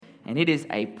and it is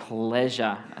a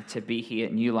pleasure to be here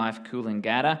at New Life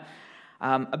Coolangatta.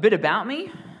 A bit about me.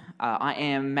 I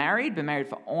am married, been married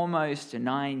for almost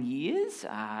 9 years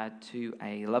to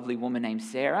a lovely woman named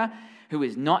Sarah, who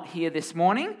is not here this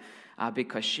morning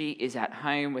because she is at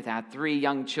home with our 3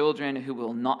 young children who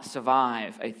will not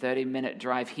survive a 30-minute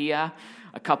drive here,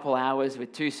 a couple hours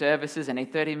with 2 services, and a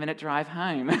 30-minute drive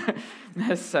home.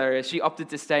 So she opted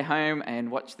to stay home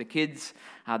and watch the kids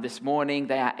this morning.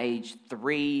 They are aged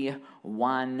 3,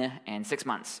 1, and 6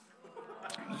 months.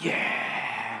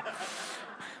 Yeah!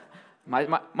 My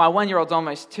 1-year-old's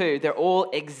almost 2. They're all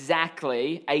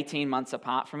exactly 18 months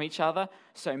apart from each other.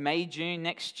 So May, June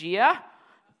next year,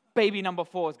 baby number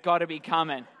 4's got to be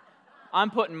coming. I'm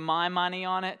putting my money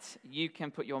on it. You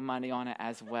can put your money on it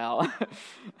as well.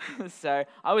 So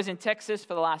I was in Texas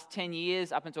for the last 10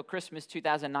 years, up until Christmas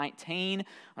 2019,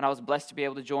 when I was blessed to be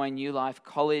able to join New Life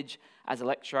College as a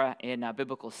lecturer in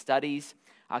biblical studies.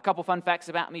 A couple fun facts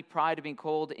about me. Prior to being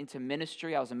called into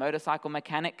ministry, I was a motorcycle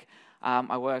mechanic.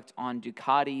 I worked on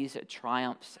Ducatis,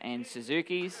 Triumphs, and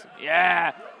Suzukis.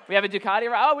 Yeah, we have a Ducati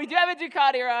ride. Oh, we do have a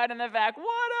Ducati ride in the back.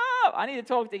 What up? I need to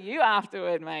talk to you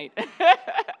afterward, mate.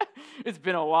 It's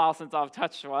been a while since I've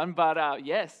touched one, but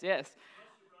yes.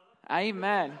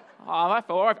 Amen. Oh,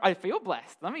 I feel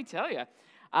blessed, let me tell you.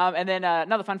 And then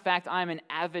another fun fact, I'm an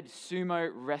avid sumo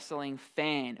wrestling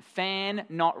fan. Fan,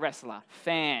 not wrestler.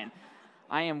 Fan.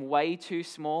 I am way too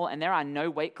small, and there are no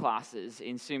weight classes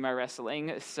in sumo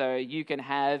wrestling, so you can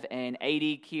have an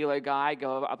 80-kilo guy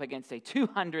go up against a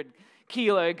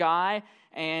 200-kilo guy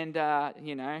and,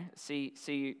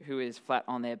 see who is flat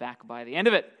on their back by the end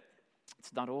of it.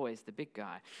 It's not always the big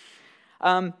guy.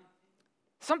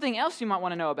 Something else you might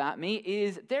want to know about me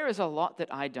is there is a lot that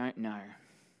I don't know.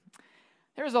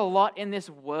 There is a lot in this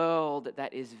world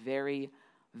that is very,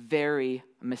 very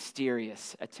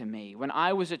mysterious to me. When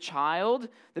I was a child,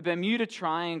 the Bermuda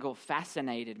Triangle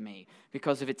fascinated me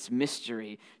because of its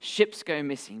mystery. Ships go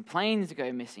missing, planes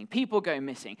go missing, people go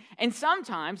missing, and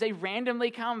sometimes they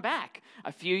randomly come back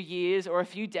a few years or a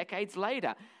few decades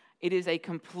later. It is a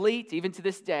complete, even to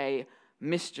this day,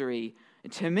 mystery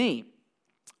to me.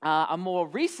 A more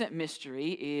recent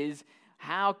mystery is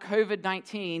how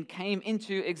COVID-19 came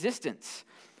into existence.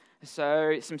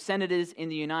 So some senators in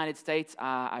the United States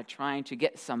are trying to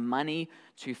get some money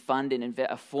to fund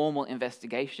a formal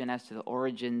investigation as to the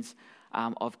origins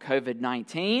of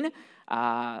COVID-19.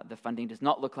 The funding does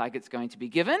not look like it's going to be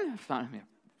given.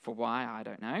 For why, I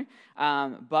don't know.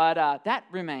 But that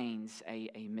remains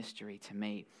a mystery to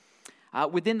me.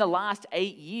 Within the last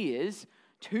 8 years,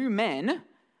 2 men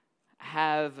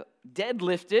have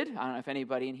deadlifted. I don't know if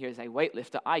anybody in here is a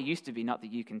weightlifter. I used to be, not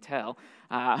that you can tell,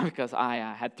 because I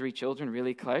had 3 children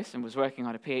really close and was working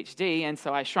on a PhD, and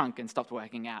so I shrunk and stopped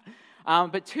working out.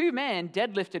 But 2 men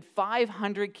deadlifted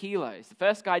 500 kilos. The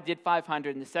first guy did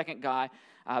 500, and the second guy,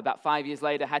 about 5 years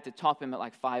later, had to top him at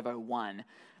like 501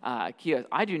 kilos.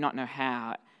 I do not know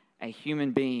how a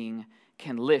human being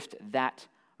can lift that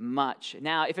much.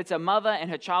 Now, if it's a mother and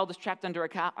her child is trapped under a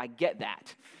car, I get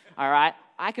that, all right?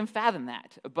 I can fathom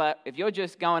that. But if you're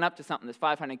just going up to something that's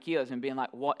 500 kilos and being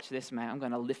like, watch this, man, I'm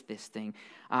going to lift this thing,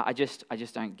 I just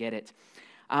don't get it.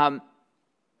 And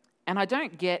I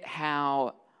don't get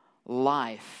how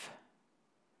life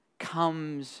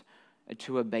comes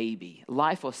to a baby,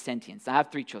 life or sentience. I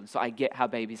have 3 children, so I get how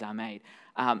babies are made.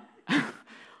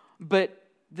 But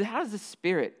how does the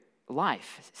spirit,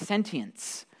 life,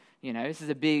 sentience? This is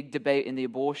a big debate in the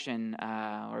abortion,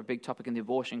 or a big topic in the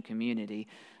abortion community,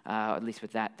 at least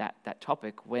with that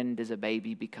topic. When does a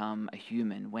baby become a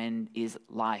human? When is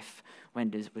life? When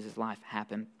does life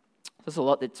happen? There's a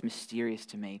lot that's mysterious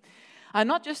to me.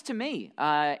 Not just to me.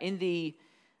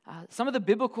 Some of the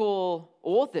biblical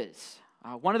authors,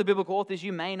 one of the biblical authors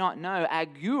you may not know,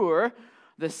 Agur,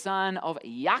 the son of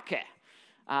Yake.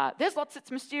 There's lots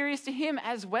that's mysterious to him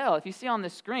as well. If you see on the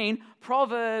screen,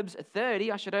 Proverbs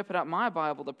 30, I should open up my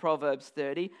Bible to Proverbs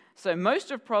 30. So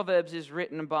most of Proverbs is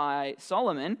written by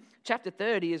Solomon. Chapter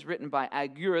 30 is written by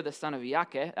Agur, the son of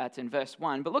Yake. It's in verse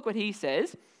 1. But look what he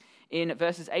says in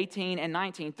verses 18 and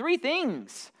 19. 3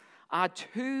 things are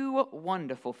too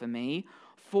wonderful for me,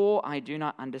 for I do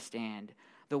not understand.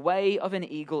 The way of an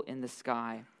eagle in the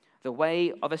sky, the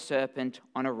way of a serpent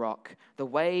on a rock, the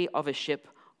way of a ship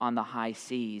on the high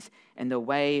seas, and the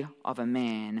way of a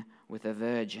man with a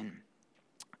virgin.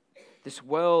 This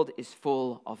world is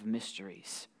full of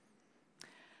mysteries.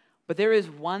 But there is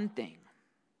one thing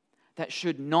that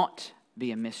should not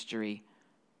be a mystery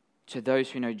to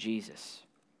those who know Jesus.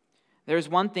 There is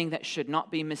one thing that should not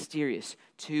be mysterious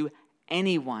to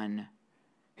anyone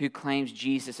who claims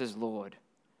Jesus as Lord,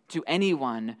 to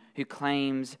anyone who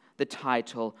claims the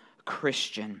title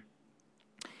Christian.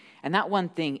 And that one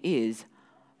thing is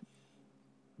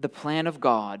the plan of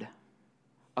God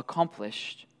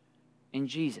accomplished in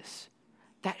Jesus.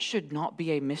 That should not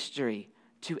be a mystery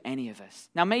to any of us.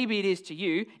 Now, maybe it is to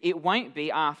you. It won't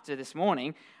be after this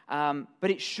morning,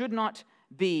 but it should not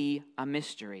be a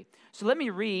mystery. So let me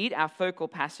read our focal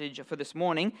passage for this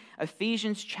morning,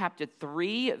 Ephesians chapter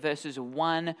 3, verses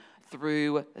 1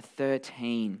 through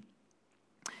 13.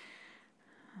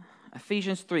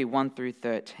 Ephesians 3, 1 through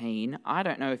 13. I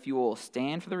don't know if you all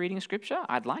stand for the reading of Scripture.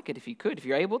 I'd like it if you could, if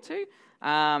you're able to.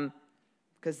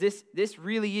 Because this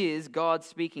really is God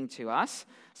speaking to us.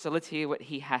 So let's hear what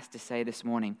he has to say this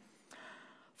morning.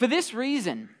 For this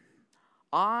reason,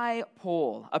 I,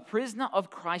 Paul, a prisoner of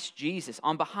Christ Jesus,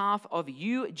 on behalf of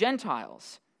you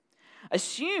Gentiles,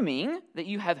 assuming that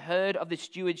you have heard of the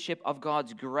stewardship of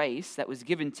God's grace that was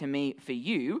given to me for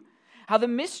you, how the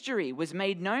mystery was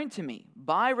made known to me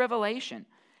by revelation,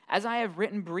 as I have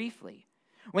written briefly.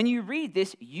 When you read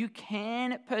this, you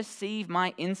can perceive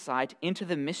my insight into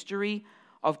the mystery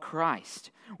of Christ,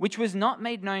 which was not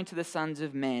made known to the sons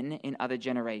of men in other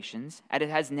generations, and it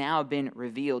has now been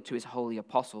revealed to his holy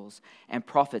apostles and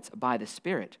prophets by the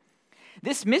Spirit.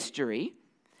 This mystery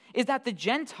is that the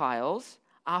Gentiles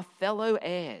are fellow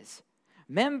heirs,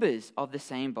 members of the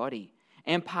same body,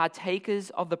 and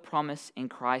partakers of the promise in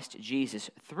Christ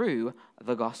Jesus through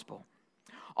the gospel.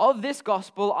 Of this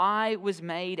gospel I was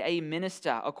made a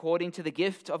minister according to the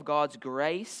gift of God's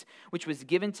grace, which was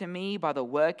given to me by the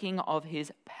working of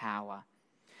his power.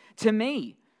 To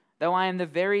me, though I am the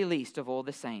very least of all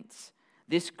the saints,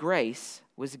 this grace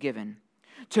was given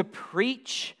to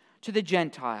preach to the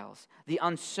Gentiles the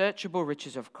unsearchable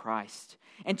riches of Christ,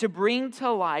 and to bring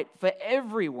to light for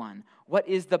everyone what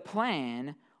is the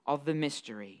plan of the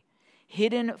mystery,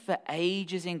 hidden for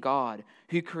ages in God,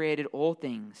 who created all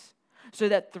things, so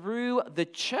that through the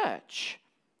church,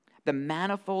 the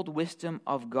manifold wisdom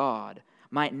of God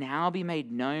might now be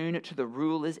made known to the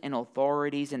rulers and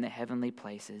authorities in the heavenly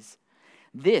places.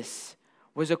 This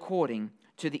was according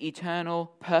to the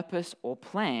eternal purpose or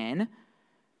plan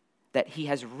that he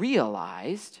has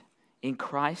realized in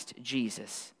Christ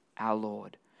Jesus our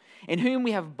Lord, in whom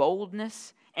we have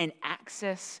boldness and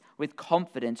access with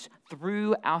confidence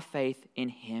through our faith in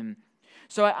him.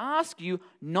 So I ask you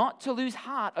not to lose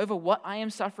heart over what I am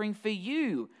suffering for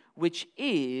you, which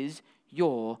is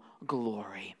your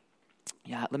glory.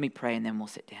 Yeah, let me pray and then we'll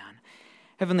sit down.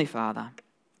 Heavenly Father,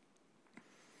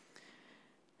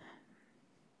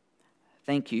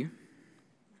 thank you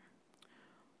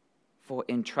for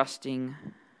entrusting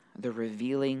the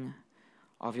revealing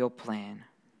of your plan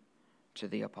to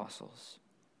the apostles,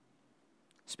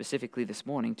 specifically this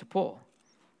morning to Paul.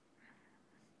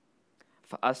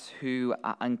 For us who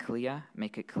are unclear,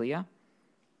 make it clear.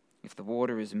 If the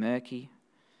water is murky,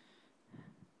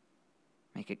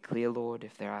 make it clear, Lord.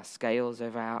 If there are scales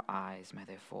over our eyes, may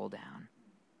they fall down,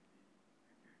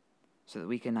 so that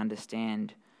we can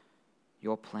understand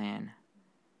your plan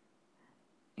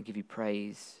and give you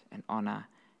praise and honor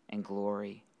and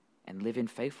glory and live in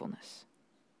faithfulness,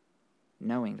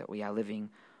 knowing that we are living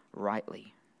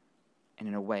rightly and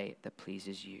in a way that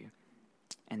pleases you,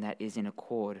 and that is in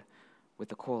accord with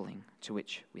the calling to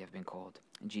which we have been called.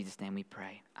 In Jesus' name we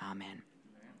pray. Amen.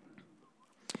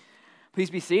 Please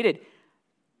be seated.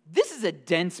 This is a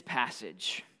dense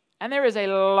passage, and there is a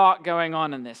lot going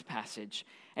on in this passage.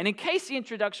 And in case the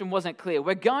introduction wasn't clear,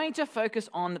 we're going to focus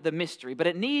on the mystery, but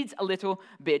it needs a little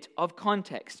bit of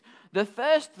context. The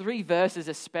first 3 verses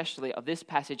especially of this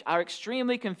passage are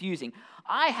extremely confusing.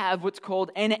 I have what's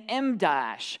called an M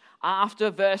dash after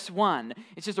verse 1.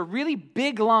 It's just a really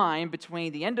big line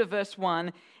between the end of verse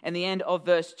 1 and the end of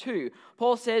verse 2.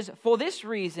 Paul says, "For this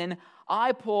reason,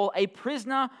 I, Paul, a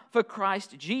prisoner for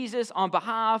Christ Jesus, on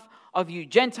behalf of you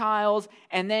Gentiles,"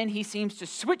 and then he seems to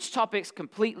switch topics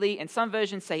completely. And some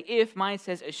versions say if, mine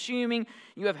says assuming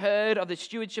you have heard of the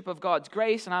stewardship of God's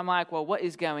grace. And I'm like, well, what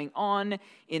is going on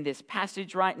in this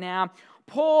passage right now?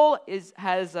 Paul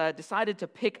has decided to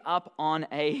pick up on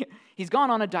he's gone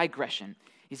on a digression.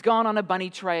 He's gone on a bunny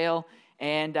trail,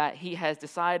 and he has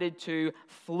decided to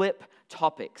flip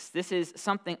topics. This is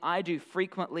something I do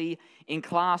frequently in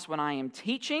class when I am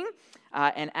teaching.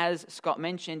 And as Scott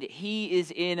mentioned, he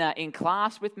is in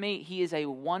class with me. He is a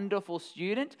wonderful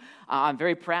student. I'm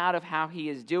very proud of how he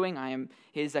is doing.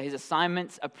 His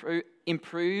assignments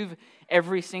improve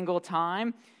every single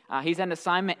time. He's had an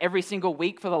assignment every single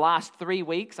week for the last 3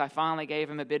 weeks. I finally gave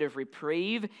him a bit of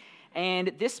reprieve. And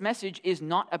this message is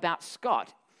not about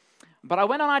Scott. But I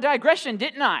went on a digression,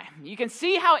 didn't I? You can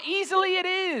see how easily it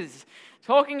is.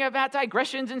 Talking about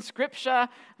digressions in Scripture,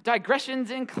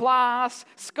 digressions in class,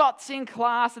 Scott's in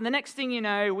class, and the next thing you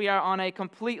know, we are on a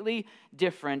completely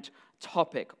different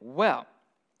topic. Well,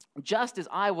 just as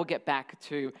I will get back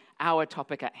to our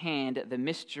topic at hand, the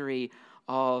mystery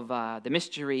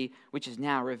which is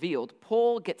now revealed,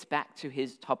 Paul gets back to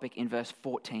his topic in verse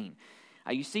 14.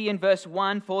 You see in verse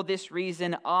 1, for this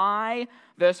reason I,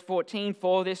 verse 14,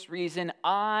 for this reason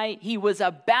I, he was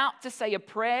about to say a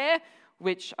prayer,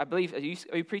 which I believe, are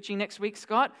you preaching next week,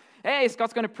 Scott? Hey,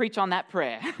 Scott's going to preach on that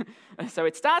prayer. So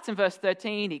it starts in verse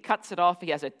 13, he cuts it off,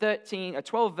 he has a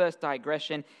 12-verse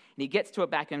digression, and he gets to it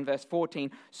back in verse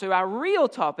 14. So our real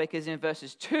topic is in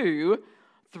verses 2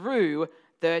 through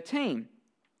 13.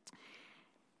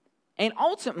 And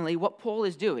ultimately, what Paul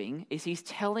is doing is he's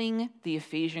telling the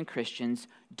Ephesian Christians,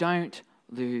 don't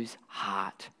lose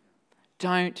heart.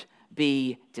 Don't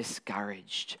be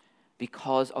discouraged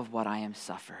because of what I am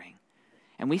suffering.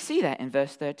 And we see that in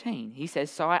verse 13. He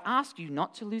says, so I ask you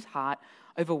not to lose heart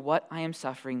over what I am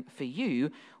suffering for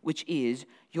you, which is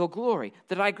your glory.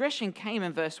 The digression came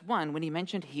in verse 1 when he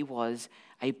mentioned he was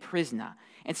a prisoner.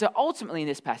 And so ultimately in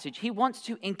this passage, he wants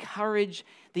to encourage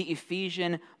the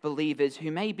Ephesian believers who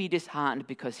may be disheartened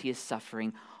because he is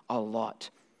suffering a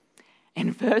lot.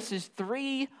 And verses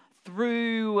 3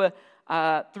 through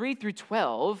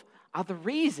 12 are the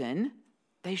reason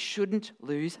they shouldn't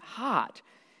lose heart.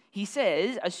 He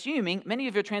says, assuming, many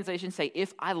of your translations say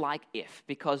if, I like if,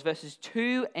 because verses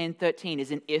 2 and 13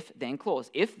 is an if-then clause.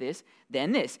 If this,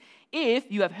 then this. If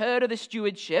you have heard of the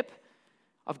stewardship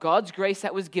of God's grace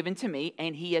that was given to me,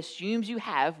 and he assumes you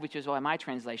have, which is why my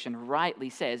translation rightly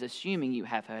says, assuming you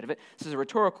have heard of it. This is a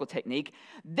rhetorical technique.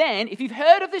 Then, if you've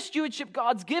heard of the stewardship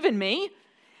God's given me,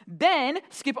 then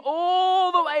skip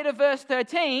all the way to verse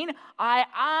 13. I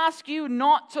ask you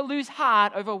not to lose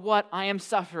heart over what I am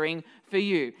suffering for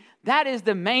you. That is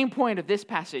the main point of this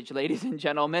passage, ladies and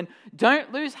gentlemen.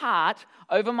 Don't lose heart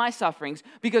over my sufferings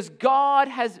because God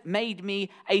has made me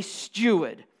a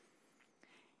steward.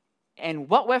 And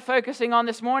what we're focusing on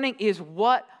this morning is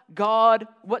what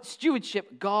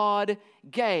stewardship God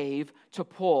gave to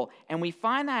Paul. And we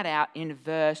find that out in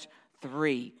verse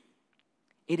 3.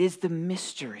 It is the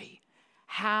mystery,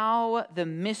 how the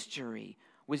mystery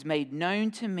was made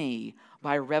known to me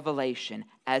by revelation,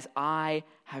 as I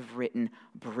have written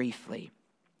briefly.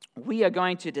 We are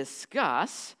going to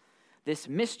discuss this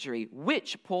mystery,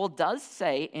 which Paul does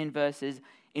say in verse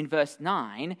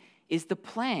 9, is the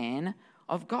plan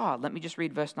of God. Let me just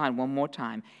read verse 9 one more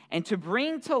time. And to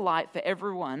bring to light for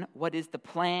everyone what is the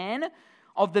plan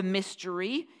of the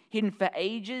mystery hidden for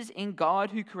ages in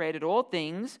God who created all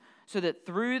things, so that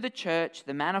through the church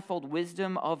the manifold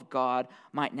wisdom of God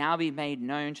might now be made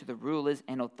known to the rulers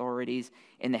and authorities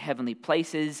in the heavenly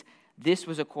places. This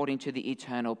was according to the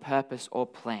eternal purpose or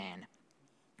plan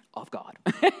of God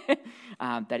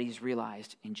that he's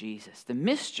realized in Jesus. The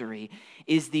mystery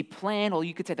is the plan, or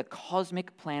you could say the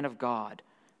cosmic plan of God.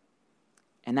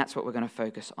 And that's what we're going to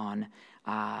focus on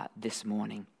this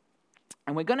morning.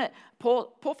 And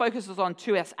Paul focuses on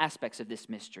two aspects of this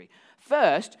mystery.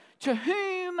 First, to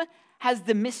whom has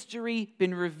the mystery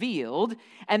been revealed?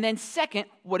 And then second,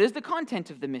 what is the content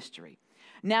of the mystery?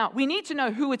 Now, we need to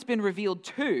know who it's been revealed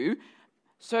to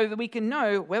so that we can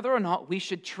know whether or not we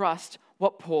should trust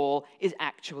what Paul is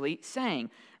actually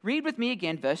saying. Read with me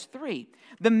again, verse 3.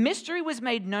 The mystery was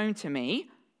made known to me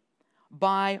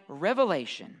by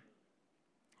revelation,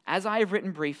 as I have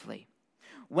written briefly.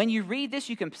 When you read this,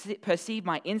 you can perceive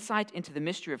my insight into the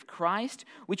mystery of Christ,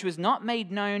 which was not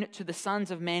made known to the sons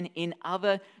of men in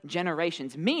other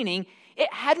generations, meaning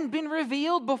it hadn't been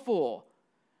revealed before.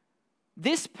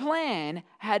 This plan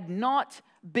had not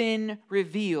been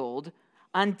revealed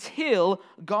until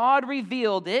God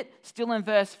revealed it, still in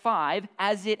verse 5,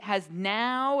 as it has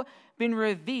now been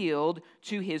revealed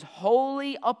to his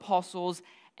holy apostles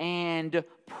and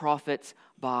prophets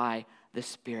by the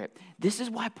Spirit. This is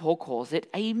why Paul calls it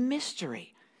a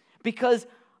mystery. Because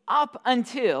up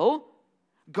until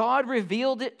God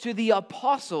revealed it to the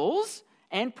apostles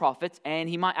and prophets, and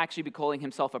he might actually be calling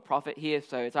himself a prophet here,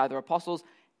 so it's either apostles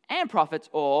and prophets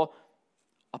or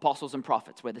apostles and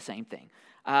prophets. We're the same thing.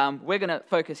 We're going to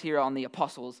focus here on the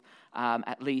apostles,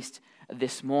 at least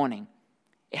this morning.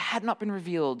 It had not been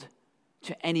revealed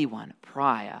to anyone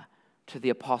prior to the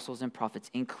apostles and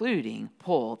prophets, including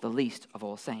Paul, the least of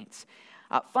all saints.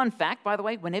 Fun fact, by the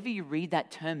way, whenever you read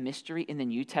that term mystery in the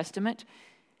New Testament,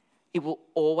 it will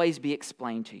always be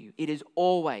explained to you. It is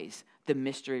always the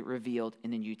mystery revealed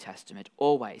in the New Testament,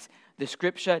 always. The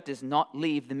scripture does not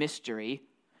leave the mystery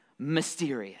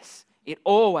mysterious. It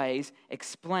always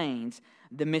explains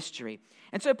the mystery.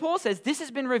 And so Paul says, this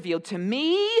has been revealed to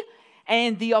me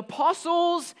and the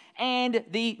apostles and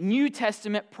the New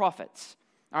Testament prophets.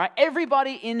 All right,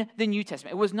 everybody in the New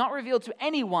Testament. It was not revealed to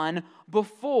anyone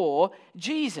before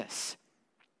Jesus.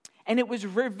 And it was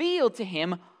revealed to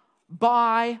him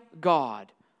by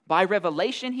God. By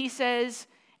revelation, he says,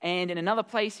 and in another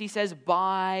place he says,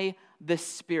 by the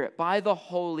Spirit, by the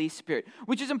Holy Spirit,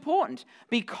 which is important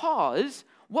because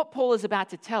what Paul is about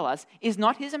to tell us is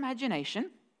not his imagination.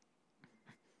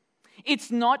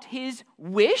 It's not his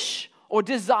wish or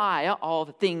desire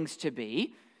of things to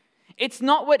be. It's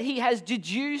not what he has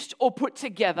deduced or put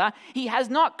together. He has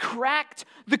not cracked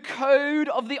the code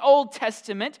of the Old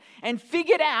Testament and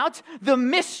figured out the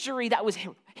mystery that was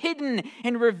hidden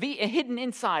and hidden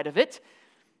inside of it.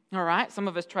 All right, some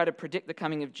of us try to predict the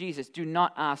coming of Jesus. Do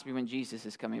not ask me when Jesus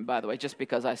is coming, by the way, just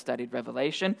because I studied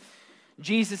Revelation.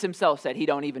 Jesus himself said he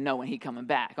don't even know when he's coming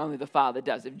back. Only the Father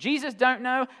does. If Jesus don't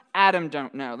know, Adam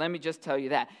don't know. Let me just tell you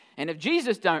that. And if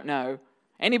Jesus don't know,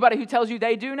 anybody who tells you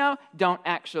they do know, don't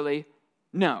actually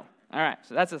know. All right,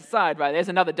 so that's a side right there. There's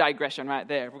another digression right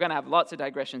there. We're going to have lots of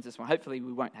digressions this morning. Hopefully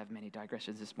we won't have many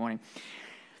digressions this morning.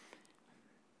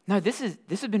 No, this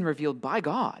has been revealed by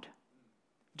God.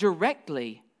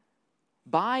 Directly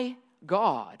by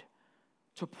God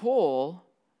to Paul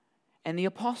and the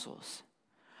apostles.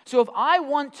 So if I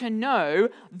want to know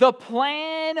the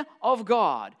plan of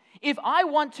God, if I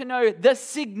want to know the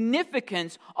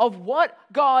significance of what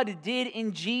God did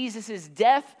in Jesus'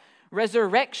 death,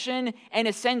 resurrection, and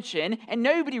ascension, and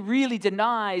nobody really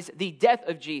denies the death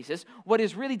of Jesus, what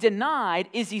is really denied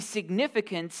is the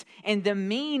significance and the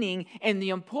meaning and the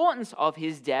importance of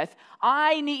his death,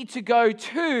 I need to go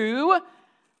to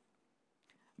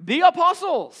the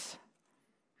apostles.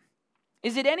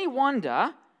 Is it any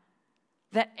wonder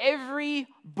that every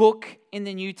book in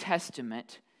the New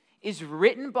Testament is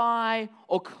written by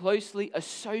or closely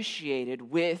associated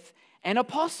with an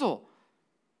apostle?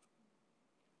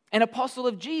 An apostle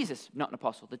of Jesus, not an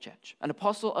apostle of the church, an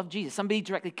apostle of Jesus, somebody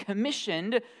directly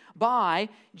commissioned by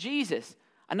Jesus.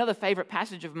 Another favorite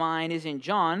passage of mine is in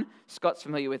John. Scott's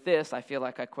familiar with this. I feel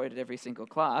like I quote it every single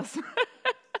class.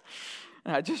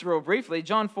 Just real briefly,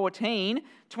 John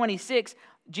 14:26,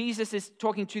 Jesus is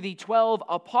talking to the 12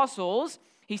 apostles.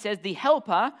 He says, the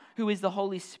Helper, who is the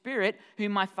Holy Spirit,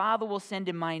 whom my Father will send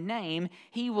in my name,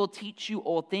 he will teach you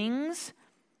all things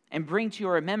and bring to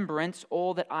your remembrance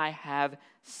all that I have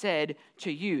said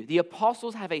to you. The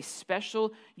apostles have a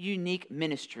special, unique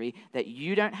ministry that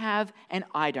you don't have and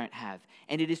I don't have.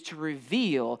 And it is to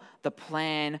reveal the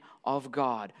plan of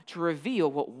God, to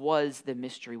reveal what was the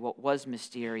mystery, what was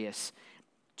mysterious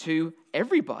to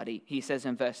everybody, he says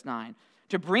in verse 9.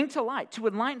 To bring to light, to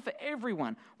enlighten for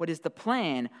everyone what is the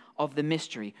plan of the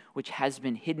mystery, which has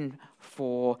been hidden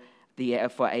for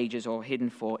ages or hidden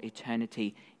for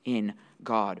eternity in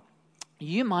God.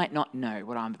 You might not know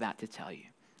what I'm about to tell you.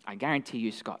 I guarantee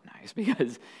you Scott knows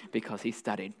because he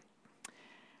studied.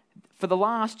 For the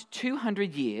last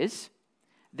 200 years,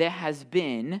 there has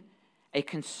been a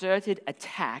concerted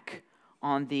attack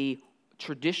on the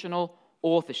traditional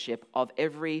authorship of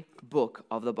every book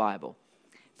of the Bible.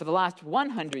 For the last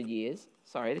 100 years,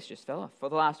 this just fell off. For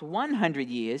the last 100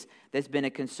 years, there's been a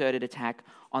concerted attack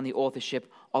on the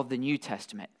authorship of the New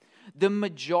Testament. The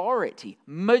majority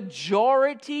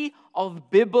of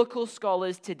biblical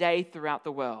scholars today throughout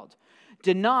the world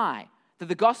deny that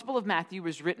the Gospel of Matthew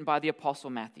was written by the Apostle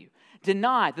Matthew,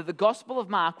 deny that the Gospel of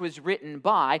Mark was written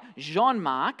by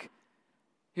Jean-Marc,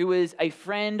 who was a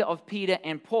friend of Peter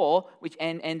and Paul,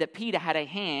 and that Peter had a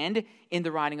hand in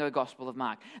the writing of the Gospel of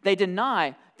Mark. They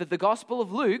deny that the Gospel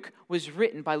of Luke was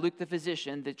written by Luke the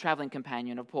physician, the traveling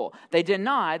companion of Paul. They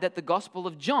deny that the Gospel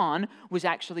of John was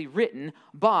actually written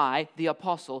by the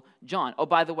Apostle John. Oh,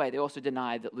 by the way, they also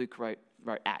deny that Luke wrote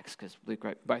Acts, because Luke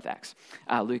wrote both Acts,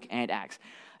 Luke and Acts.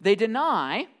 They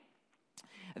deny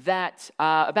that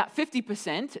about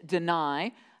 50%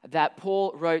 deny that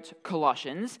Paul wrote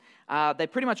Colossians. They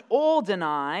pretty much all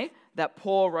deny that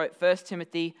Paul wrote 1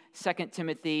 Timothy, 2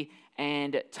 Timothy,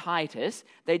 and Titus.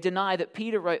 They deny that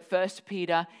Peter wrote 1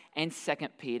 Peter and 2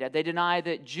 Peter. They deny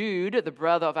that Jude, the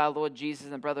brother of our Lord Jesus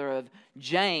and the brother of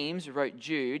James, wrote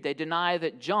Jude. They deny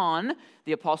that John,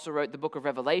 the apostle, wrote the book of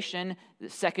Revelation,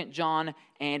 2 John,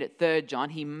 and 3 John.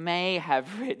 He may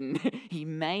have written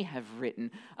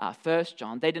 1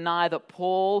 John. They deny that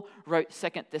Paul wrote 2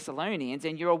 Thessalonians.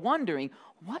 And you're wondering,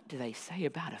 what do they say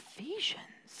about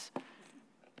Ephesians?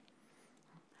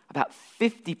 About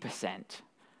 50%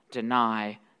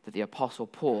 deny that the Apostle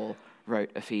Paul wrote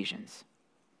Ephesians.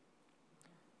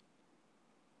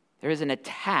 There is an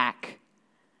attack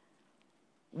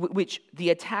which the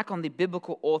attack on the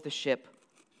biblical authorship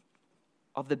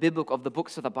of the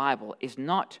books of the Bible is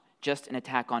not just an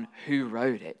attack on who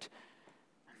wrote it.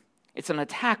 It's an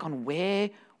attack on where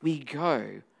we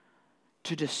go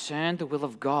to discern the will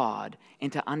of God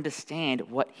and to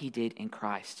understand what he did in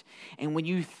Christ. And when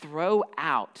you throw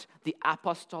out the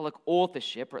apostolic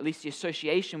authorship, or at least the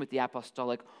association with the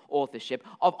apostolic authorship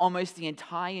of almost the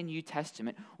entire New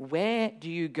Testament, where do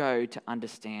you go to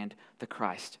understand the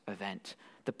Christ event,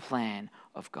 the plan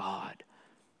of God?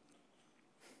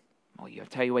 Well, I'll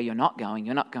tell you where you're not going.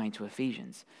 You're not going to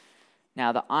Ephesians.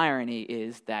 Now, the irony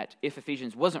is that if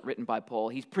Ephesians wasn't written by Paul,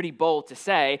 he's pretty bold to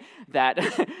say that,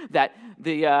 that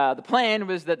the plan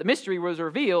was that the mystery was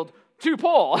revealed to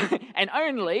Paul and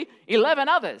only 11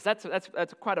 others. That's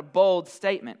quite a bold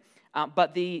statement.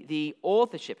 But the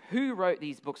authorship, who wrote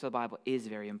these books of the Bible, is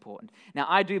very important. Now,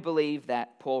 I do believe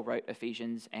that Paul wrote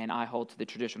Ephesians, and I hold to the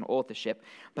traditional authorship,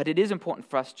 but it is important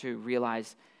for us to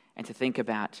realize and to think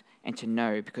about and to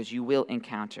know, because you will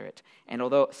encounter it. And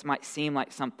although it might seem like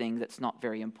something that's not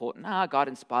very important, God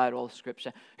inspired all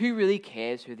Scripture, who really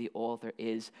cares who the author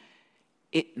is?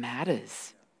 It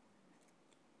matters.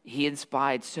 He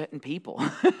inspired certain people.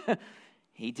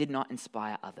 He did not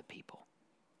inspire other people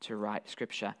to write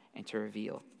Scripture and to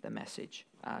reveal the message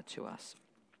to us.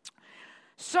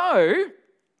 So,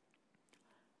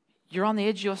 you're on the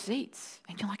edge of your seats,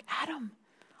 and you're like, Adam,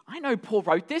 I know Paul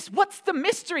wrote this. What's the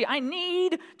mystery? I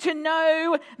need to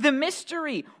know the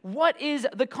mystery. What is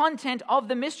the content of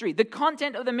the mystery? The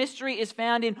content of the mystery is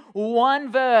found in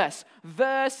one verse,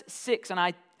 verse 6.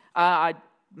 And I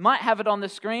might have it on the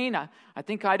screen. I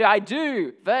think I do. I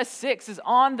do. Verse 6 is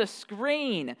on the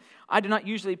screen. I do not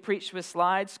usually preach with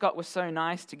slides. Scott was so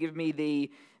nice to give me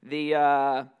the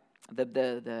layout,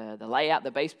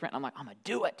 the base print. I'm like, I'm going to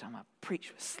do it. I'm going to preach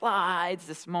with slides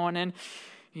this morning.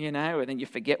 And then you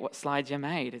forget what slides you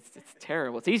made. It's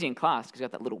terrible. It's easy in class because you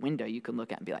got that little window you can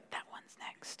look at and be like, that one's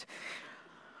next.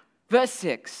 Verse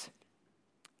 6.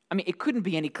 I mean, it couldn't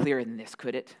be any clearer than this,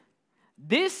 could it?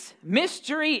 This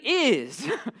mystery is.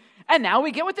 And now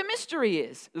we get what the mystery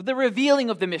is. The revealing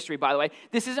of the mystery, by the way.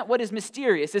 This isn't what is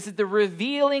mysterious. This is the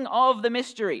revealing of the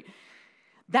mystery.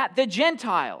 That the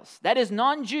Gentiles, that is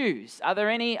non-Jews. Are there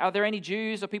any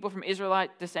Jews or people from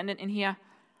Israelite descendant in here?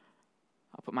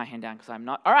 I'll put my hand down because I'm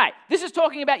not. All right, this is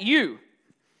talking about you.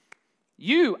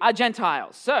 You are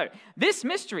Gentiles. So this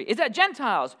mystery is that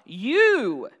Gentiles,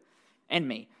 you and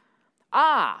me,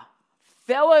 are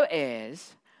fellow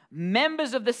heirs,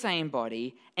 members of the same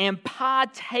body, and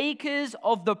partakers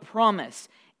of the promise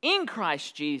in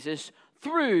Christ Jesus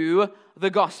through the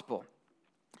gospel.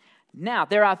 Now,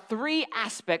 there are three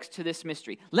aspects to this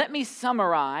mystery. Let me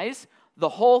summarize the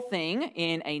whole thing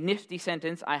in a nifty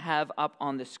sentence I have up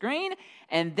on the screen,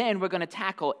 and then we're going to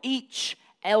tackle each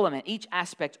element, each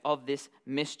aspect of this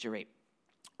mystery.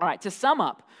 All right, to sum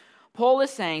up, Paul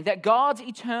is saying that God's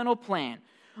eternal plan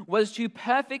was to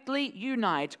perfectly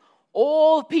unite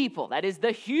all people, that is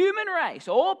the human race,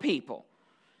 all people,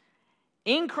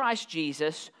 in Christ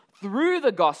Jesus through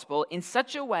the gospel in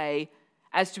such a way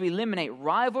as to eliminate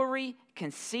rivalry,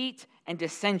 conceit, and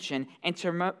dissension, and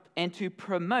to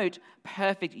promote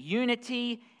perfect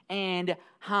unity and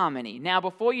harmony. Now,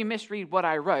 before you misread what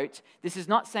I wrote, this is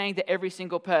not saying that every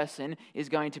single person is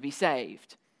going to be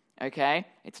saved, okay?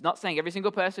 It's not saying every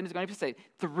single person is going to be saved.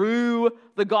 Through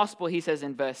the gospel, he says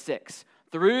in verse 6.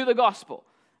 Through the gospel,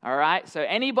 all right? So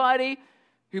anybody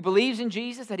who believes in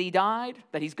Jesus, that he died,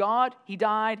 that he's God, he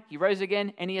died, he rose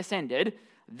again, and he ascended,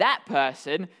 that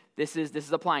person, this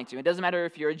is applying to. It doesn't matter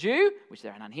if you're a Jew, which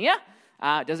there are none here.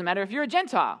 It doesn't matter if you're a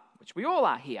Gentile, which we all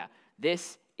are here.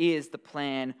 This is the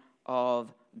plan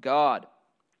of God.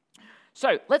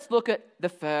 So let's look at the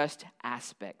first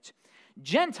aspect.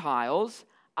 Gentiles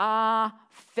are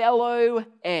fellow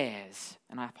heirs.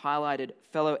 And I've highlighted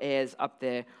fellow heirs up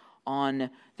there on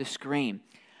the screen.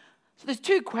 So there's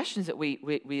two questions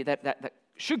that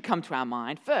should come to our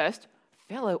mind. First,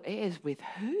 fellow heirs with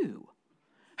who?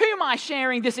 Who am I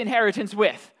sharing this inheritance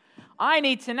with? I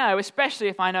need to know, especially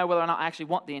if I know whether or not I actually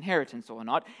want the inheritance or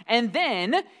not. And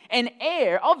then an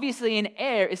heir, obviously an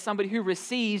heir is somebody who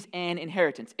receives an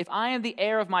inheritance. If I am the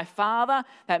heir of my father,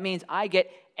 that means I get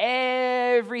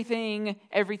everything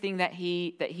that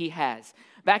he has.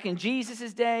 Back in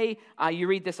Jesus' day, you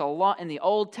read this a lot in the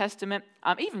Old Testament,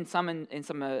 even some in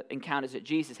some encounters that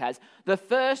Jesus has. The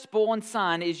firstborn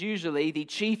son is usually the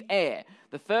chief heir.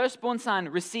 The firstborn son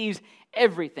receives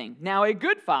everything. Now, a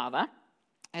good father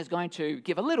is going to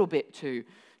give a little bit to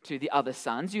to the other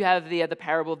sons. You have the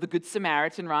parable of the Good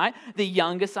Samaritan, right? The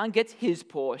younger son gets his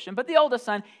portion, but the older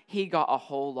son, he got a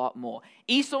whole lot more.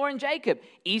 Esau and Jacob.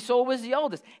 Esau was the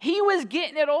oldest. He was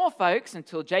getting it all, folks,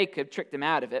 until Jacob tricked him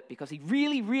out of it because he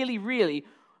really,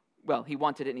 well, he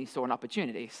wanted it and he saw an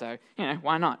opportunity. So,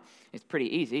 why not? It's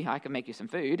pretty easy. I can make you some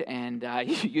food and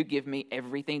you give me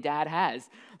everything Dad has.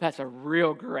 That's a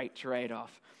real great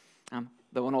trade-off.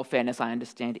 Though in all fairness, I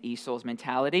understand Esau's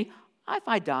mentality. If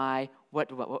I die,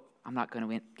 what I'm not going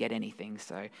to get anything,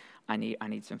 so I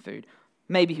need some food.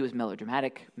 Maybe he was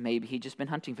melodramatic. Maybe he'd just been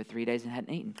hunting for 3 days and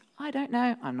hadn't eaten. I don't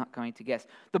know. I'm not going to guess.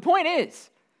 The point is,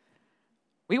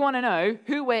 we want to know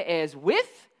who we're heirs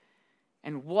with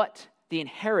and what the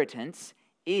inheritance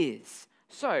is.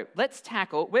 So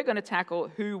we're going to tackle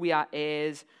who we are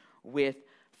heirs with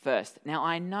first. Now,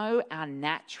 I know our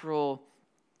natural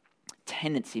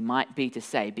tendency might be to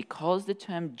say, because the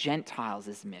term Gentiles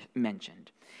is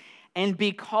mentioned, and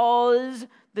because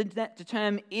the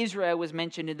term Israel was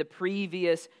mentioned in the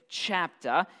previous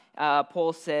chapter,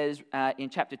 Paul says in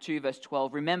chapter 2, verse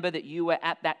 12, remember that you were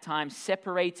at that time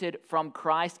separated from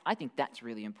Christ. I think that's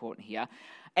really important here.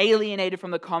 Alienated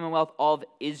from the commonwealth of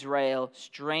Israel,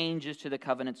 strangers to the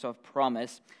covenants of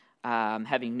promise,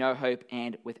 having no hope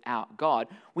and without God.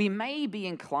 We may be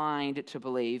inclined to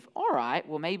believe, all right,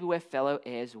 well, maybe we're fellow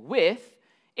heirs with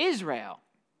Israel.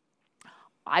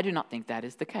 I do not think that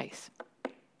is the case.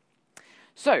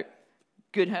 So,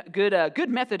 good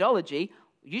methodology.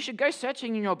 You should go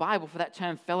searching in your Bible for that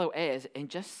term fellow heirs and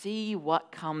just see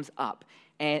what comes up.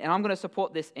 And I'm going to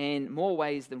support this in more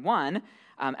ways than one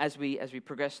as we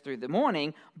progress through the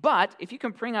morning. But if you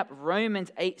can bring up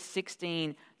Romans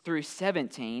 8:16 through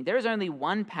 17, there is only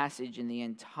one passage in the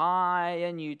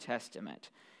entire New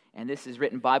Testament, and this is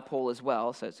written by Paul as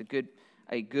well. So it's a good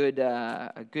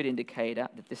indicator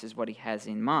that this is what he has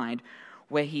in mind,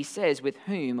 where he says, "With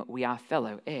whom we are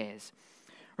fellow heirs."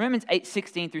 Romans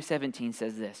 8:16 through 17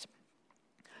 says this: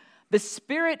 "The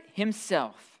Spirit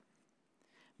Himself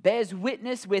bears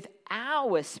witness with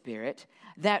our spirit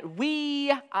that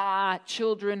we are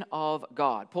children of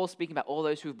God." Paul's speaking about all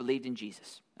those who have believed in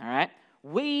Jesus. All right.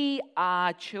 We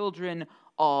are children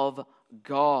of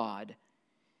God.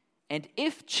 And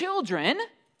if children,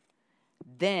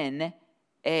 then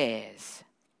heirs.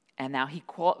 And now he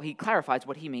clarifies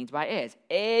what he means by heirs.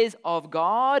 Heirs of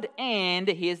God, and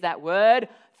here's that word,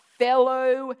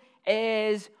 fellow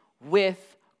heirs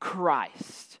with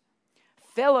Christ.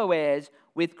 Fellow heirs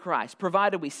with Christ,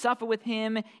 provided we suffer with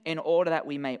him in order that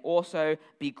we may also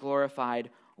be glorified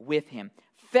with him.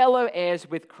 Fellow heirs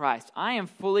with Christ. I am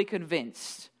fully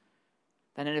convinced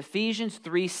that in Ephesians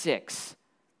 3:6,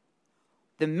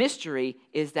 the mystery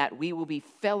is that we will be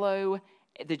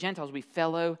the Gentiles will be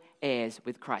fellow heirs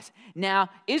with Christ. Now,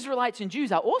 Israelites and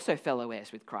Jews are also fellow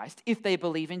heirs with Christ if they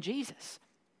believe in Jesus.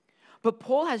 But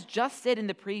Paul has just said in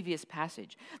the previous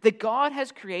passage that God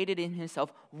has created in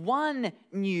himself one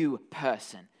new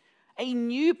person. A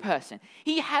new person.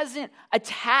 He hasn't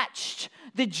attached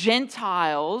the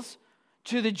Gentiles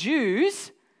to the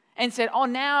Jews and said, oh,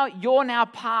 now you're now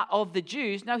part of the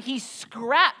Jews. No, he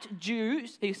scrapped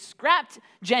Jews, he scrapped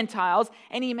Gentiles,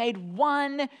 and he made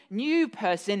one new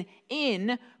person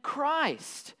in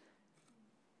Christ.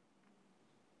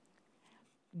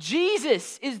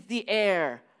 Jesus is the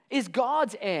heir, is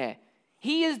God's heir.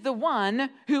 He is the one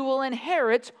who will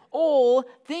inherit all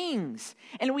things.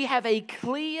 And we have a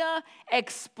clear,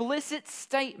 explicit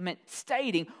statement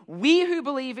stating, we who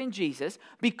believe in Jesus,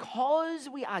 because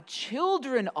we are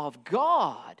children of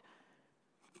God,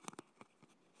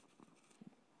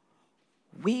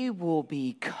 we will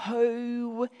be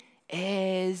co-heirs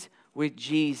with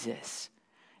Jesus.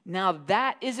 Now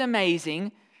that is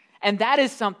amazing, and that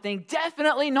is something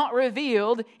definitely not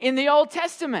revealed in the Old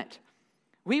Testament.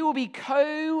 We will be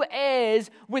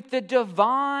co-heirs with the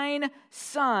divine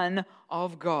Son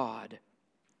of God.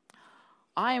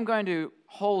 I am going to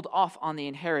hold off on the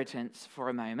inheritance for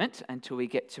a moment until we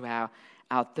get to our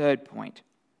third point.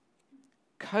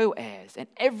 Co-heirs, and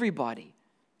everybody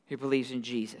who believes in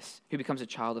Jesus, who becomes a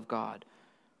child of God,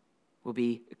 will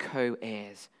be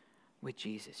co-heirs with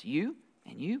Jesus. You,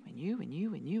 and you, and you, and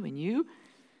you, and you, and you,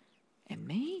 and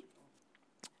me.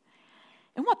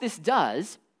 And what this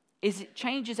does is it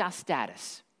changes our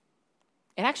status.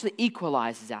 It actually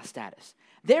equalizes our status.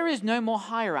 There is no more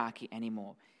hierarchy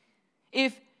anymore.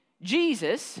 If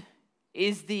Jesus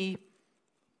is the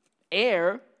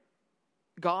heir,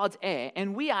 God's heir,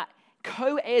 and we are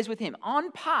co-heirs with him,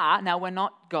 on par. Now, we're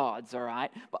not gods, all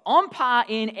right? But on par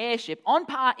in heirship, on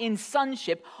par in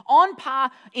sonship, on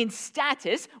par in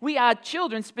status. We are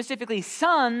children, specifically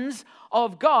sons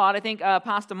of God. I think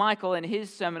Pastor Michael in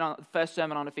his first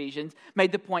sermon on Ephesians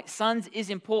made the point, sons is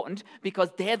important because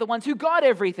they're the ones who got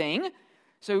everything.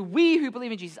 So we who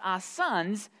believe in Jesus are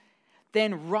sons.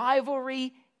 Then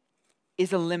rivalry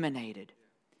is eliminated.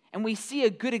 And we see a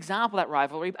good example of that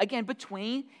rivalry, again,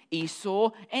 between Esau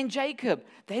and Jacob.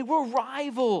 They were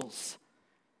rivals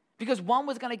because one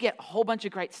was going to get a whole bunch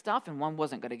of great stuff and one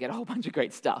wasn't going to get a whole bunch of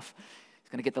great stuff. He's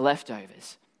going to get the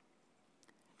leftovers.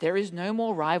 There is no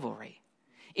more rivalry.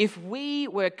 If we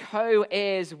were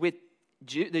co-heirs with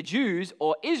the Jews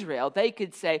or Israel, they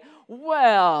could say,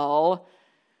 well,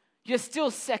 you're still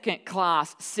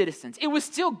second-class citizens. It was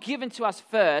still given to us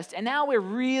first, and now we're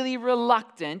really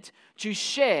reluctant to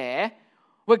share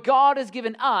what God has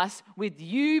given us with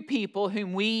you people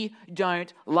whom we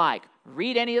don't like.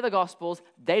 Read any of the Gospels,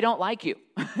 they don't like you.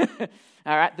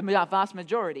 All right, the vast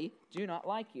majority do not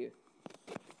like you.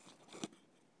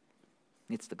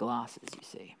 It's the glasses, you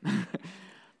see.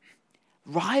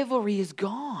 Rivalry is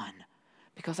gone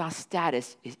because our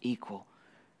status is equal.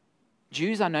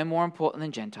 Jews are no more important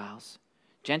than Gentiles.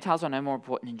 Gentiles are no more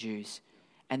important than Jews.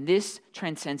 And this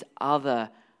transcends other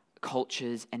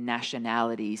cultures and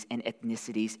nationalities and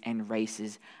ethnicities and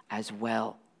races as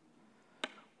well.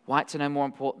 Whites are no more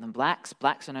important than blacks.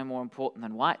 Blacks are no more important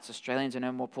than whites. Australians are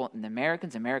no more important than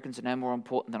Americans. Americans are no more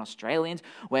important than Australians.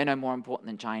 We're no more important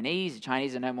than Chinese. The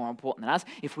Chinese are no more important than us.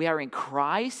 If we are in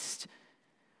Christ,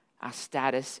 our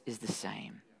status is the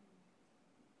same.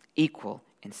 Equal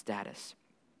in status.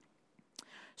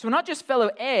 So we're not just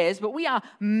fellow heirs, but we are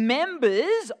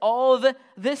members of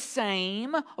the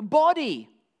same body.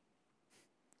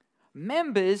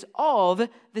 Members of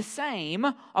the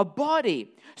same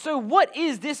body. So what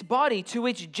is this body to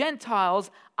which Gentiles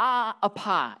are a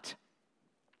part?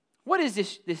 What is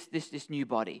this new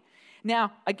body?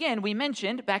 Now, again, we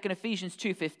mentioned back in Ephesians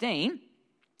 2:15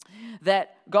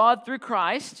 that God, through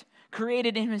Christ,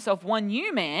 created in himself one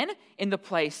new man in the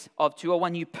place of two, or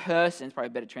one new person, is probably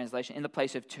a better translation, in the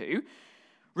place of two,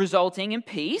 resulting in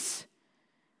peace,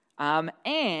 and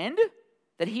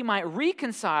that he might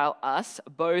reconcile us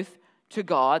both to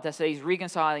God. That's he's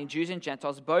reconciling Jews and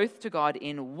Gentiles both to God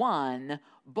in one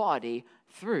body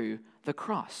through the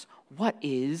cross. What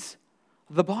is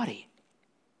the body?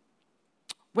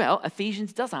 Well,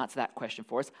 Ephesians does answer that question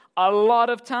for us a lot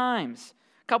of times.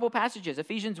 Couple passages,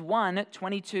 Ephesians 1,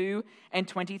 22 and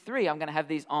 23. I'm going to have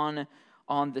these on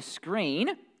the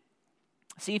screen.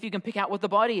 See if you can pick out what the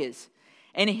body is.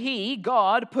 And he,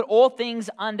 God, put all things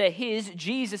under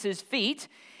Jesus' feet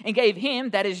and gave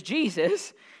him, that is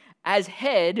Jesus, as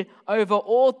head over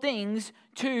all things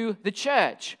to the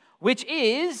church, which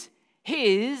is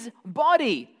his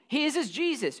body. His is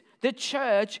Jesus. The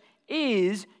church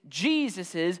is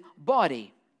Jesus'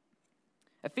 body.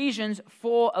 Ephesians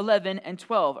 4, 11 and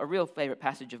 12, a real favorite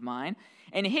passage of mine.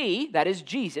 And he, that is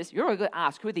Jesus, you're going to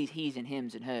ask, who are these he's and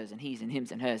hims and hers and he's and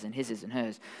hims and hers and his's and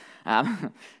hers?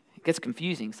 It gets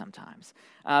confusing sometimes.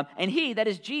 And he, that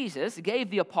is Jesus,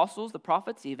 gave the apostles, the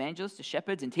prophets, the evangelists, the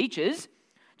shepherds and teachers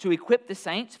to equip the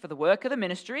saints for the work of the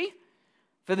ministry,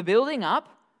 for the building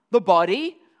up the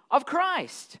body of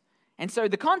Christ. And so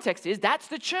the context is, that's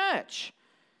the church.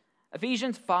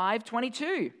 Ephesians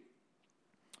 5:22.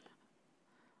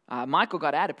 Michael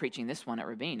got out of preaching this one at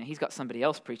Rabina. He's got somebody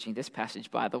else preaching this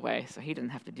passage, by the way, so he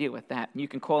didn't have to deal with that. You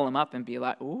can call him up and be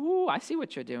like, ooh, I see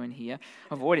what you're doing here,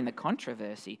 avoiding the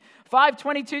controversy.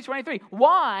 5:22-23.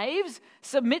 Wives,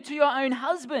 submit to your own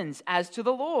husbands as to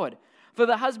the Lord. For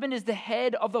the husband is the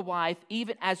head of the wife,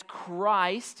 even as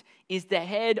Christ is the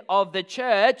head of the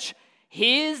church,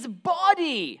 his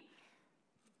body.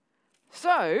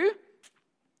 So,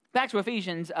 back to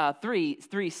Ephesians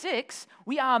 3:6,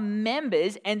 we are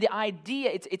members, and the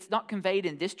idea, it's not conveyed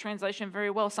in this translation very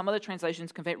well, some other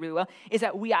translations convey it really well, is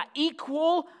that we are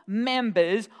equal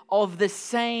members of the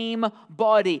same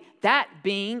body, that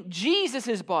being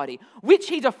Jesus' body, which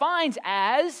he defines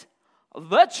as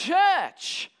the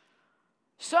church.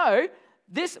 So,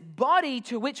 this body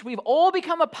to which we've all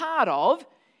become a part of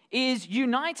is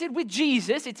united with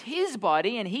Jesus. It's his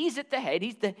body, and he's at the head.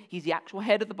 He's the actual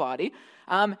head of the body.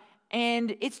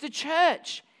 And it's the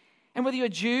church. And whether you're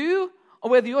Jew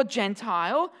or whether you're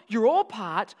Gentile, you're all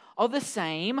part of the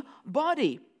same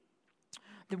body.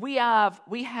 We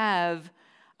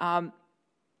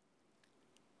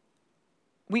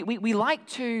like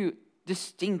to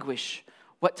distinguish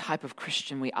what type of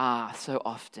Christian we are so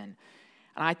often.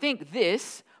 And I think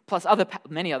this, plus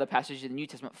many other passages in the New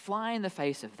Testament, fly in the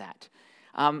face of that.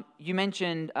 You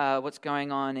mentioned what's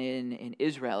going on in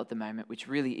Israel at the moment, which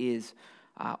really is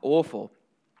awful.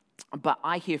 But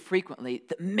I hear frequently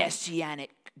the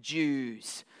Messianic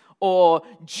Jews or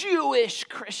Jewish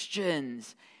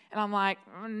Christians. And I'm like,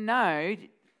 no.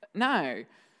 Now,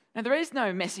 there is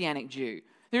no Messianic Jew.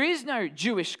 There is no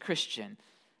Jewish Christian.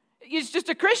 It's just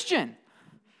a Christian.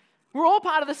 We're all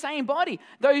part of the same body.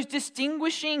 Those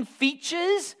distinguishing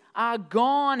features are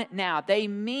gone now. They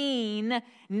mean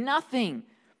nothing.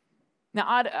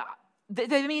 Now,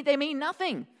 they mean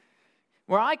nothing.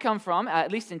 Where I come from,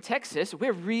 at least in Texas,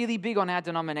 we're really big on our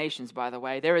denominations, by the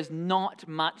way. There is not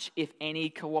much, if any,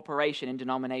 cooperation in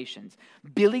denominations.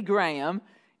 Billy Graham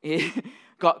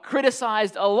got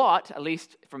criticized a lot, at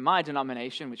least from my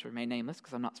denomination, which remain nameless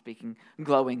because I'm not speaking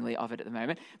glowingly of it at the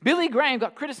moment. Billy Graham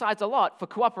got criticized a lot for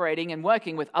cooperating and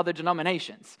working with other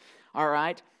denominations. All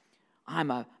right?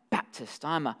 I'm a Baptist,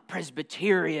 I'm a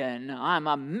Presbyterian, I'm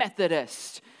a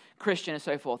Methodist, Christian, and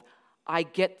so forth. I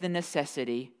get the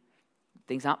necessity.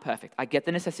 Things aren't perfect. I get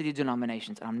the necessity of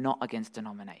denominations, and I'm not against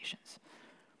denominations.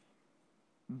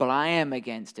 But I am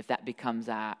against if that becomes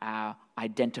our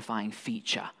identifying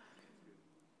feature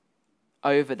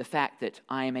over the fact that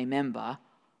I am a member,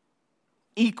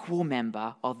 equal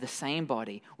member of the same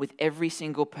body with every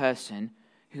single person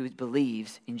who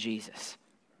believes in Jesus.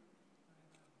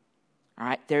 All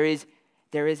right? There is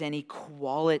an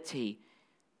equality.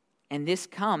 And this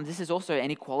is also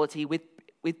an equality with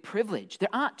privilege. There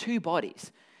aren't two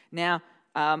bodies. Now,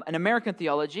 an American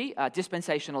theology,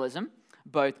 dispensationalism,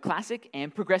 both classic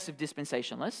and progressive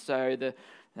dispensationalists. So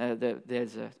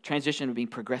there's a transition of being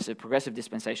progressive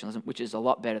dispensationalism, which is a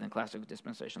lot better than classical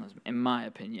dispensationalism, in my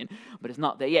opinion, but it's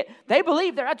not there yet. They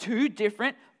believe there are two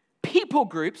different people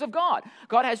groups of God.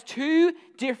 God has two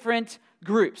different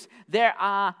groups. There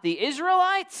are the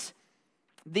Israelites,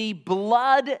 the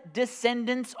blood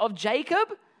descendants of Jacob,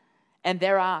 and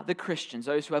there are the Christians,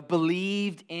 those who have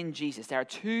believed in Jesus. There are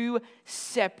two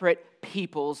separate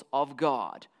peoples of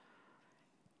God.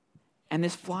 And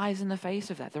this flies in the face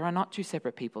of that. There are not two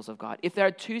separate peoples of God. If there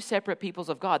are two separate peoples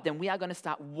of God, then we are going to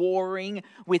start warring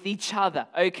with each other,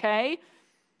 okay?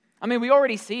 I mean, we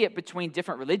already see it between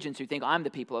different religions who think I'm the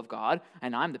people of God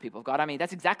and I'm the people of God. I mean,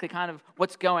 that's exactly kind of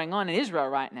what's going on in Israel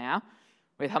right now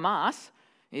with Hamas,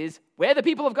 is we're the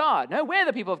people of God. No, we're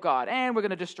the people of God, and we're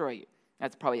going to destroy you.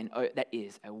 That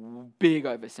is a big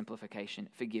oversimplification.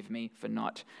 Forgive me for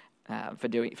not for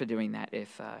doing that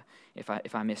if I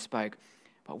misspoke.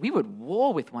 But we would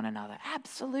war with one another,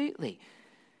 absolutely.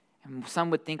 And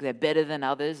some would think they're better than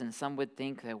others, and some would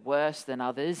think they're worse than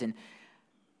others. And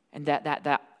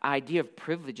that idea of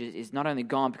privilege is not only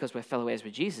gone because we're fellow heirs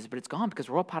with Jesus, but it's gone because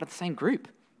we're all part of the same group.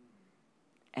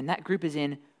 And that group is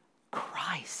in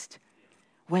Christ.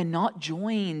 We're not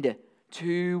joined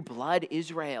to blood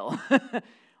Israel.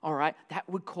 All right? That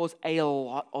would cause a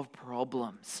lot of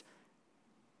problems.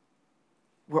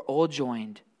 We're all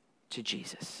joined to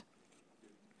Jesus.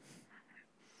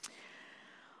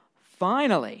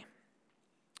 Finally,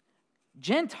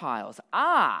 Gentiles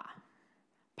are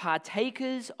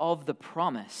partakers of the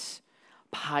promise.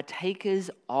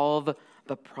 Partakers of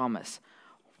the promise.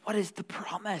 What is the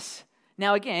promise?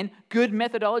 Now again, good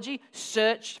methodology,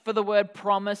 search for the word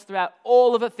promise throughout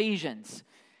all of Ephesians.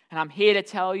 And I'm here to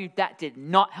tell you that did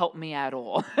not help me at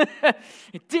all.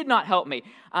 It did not help me.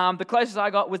 The closest I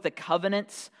got was the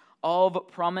covenants of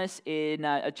promise in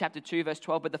chapter 2, verse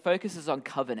 12, but the focus is on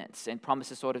covenants, and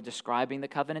promise is sort of describing the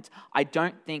covenants. I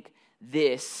don't think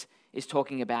this is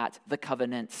talking about the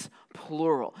covenants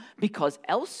plural, because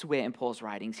elsewhere in Paul's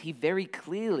writings, he very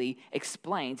clearly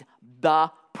explains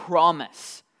the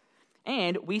promise.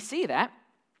 And we see that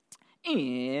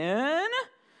in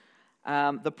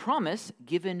the promise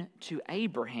given to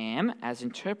Abraham as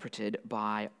interpreted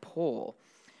by Paul.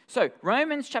 So,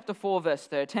 Romans chapter 4, verse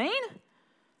 13.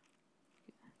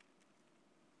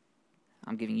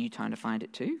 I'm giving you time to find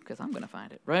it too, because I'm going to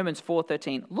find it. Romans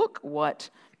 4:13. Look what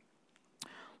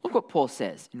Paul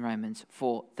says in Romans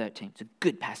 4:13. It's a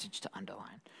good passage to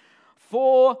underline.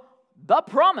 For the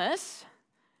promise,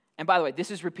 and by the way,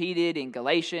 this is repeated in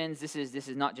Galatians. This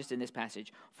is not just in this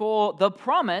passage. For the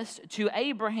promise to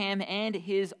Abraham and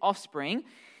his offspring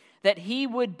that he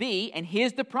would be, and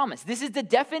here's the promise. This is the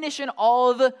definition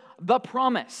of the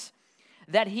promise.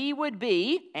 That he would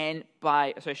be, and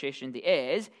by association the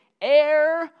heirs,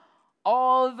 heir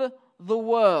of the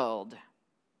world.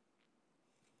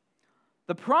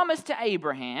 The promise to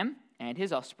Abraham and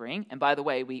his offspring, and by the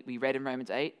way, we read in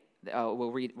Romans 8, we'll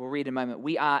read in a moment,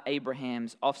 we are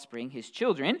Abraham's offspring, his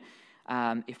children,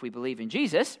 if we believe in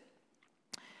Jesus.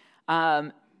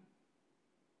 The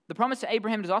the promise to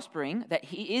Abraham's offspring that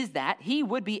he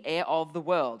would be heir of the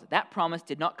world. That promise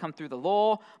did not come through the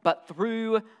law, but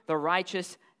through the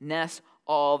righteousness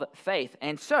of faith.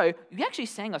 And so, we actually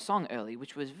sang a song early,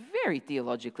 which was very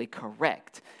theologically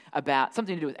correct about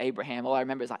something to do with Abraham. All I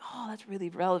remember is like, oh, that's really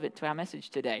relevant to our message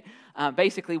today.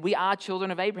 Basically, we are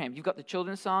children of Abraham. You've got the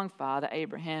children's song, Father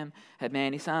Abraham had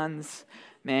many sons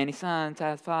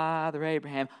as Father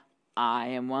Abraham. I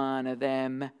am one of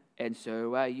them, and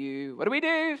so are you. What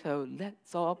do? So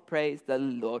let's all praise the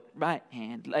Lord. Right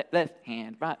hand, left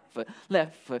hand, right foot,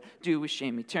 left foot. Do a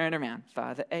shimmy, turn around,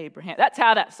 Father Abraham. That's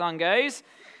how that song goes.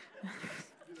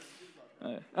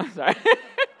 I'm sorry.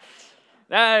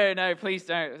 No, please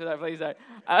don't. No, please don't.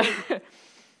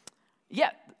 Yeah,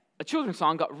 a children's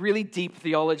song got really deep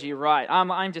theology right.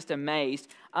 I'm just amazed.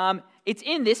 It's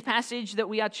in this passage that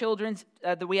we are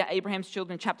Abraham's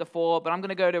children, chapter 4, but I'm going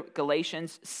to go to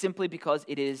Galatians simply because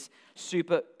it is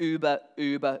super, uber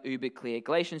clear.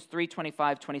 Galatians 3,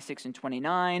 25, 26, and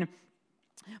 29.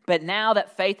 But now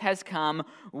that faith has come,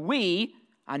 we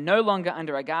are no longer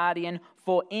under a guardian,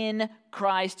 for in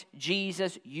Christ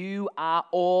Jesus you are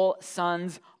all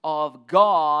sons of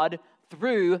God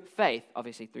through faith,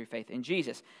 obviously through faith in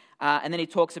Jesus. And then he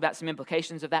talks about some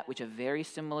implications of that, which are very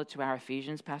similar to our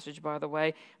Ephesians passage, by the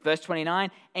way. Verse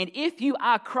 29, and if you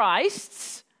are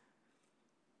Christ's,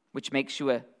 which makes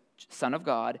you a son of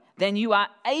God, then you are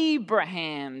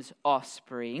Abraham's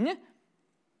offspring,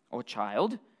 or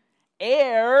child,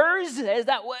 heirs, there's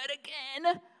that word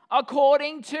again,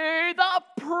 according to the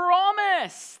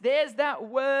promise. There's that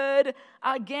word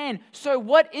again. So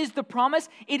what is the promise?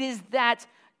 It is that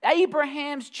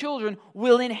Abraham's children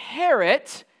will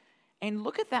inherit. And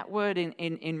look at that word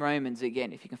in Romans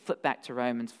again, if you can flip back to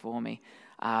Romans for me.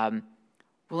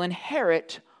 Will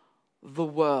inherit the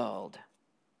world,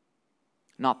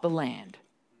 not the land.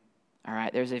 All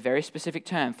right, there's a very specific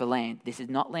term for land. This is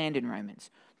not land in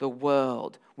Romans. The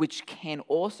world, which can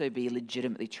also be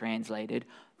legitimately translated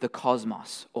the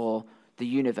cosmos or the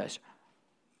universe,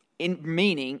 in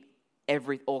meaning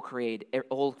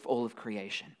all of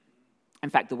creation. In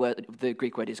fact, the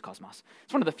Greek word is cosmos.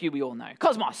 It's one of the few we all know.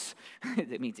 Cosmos.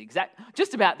 It means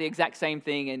just about the exact same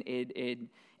thing in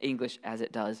English as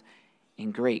it does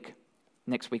in Greek.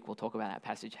 Next week we'll talk about that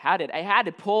passage. How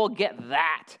did Paul get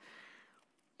that?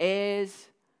 Heirs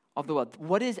of the world.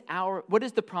 What is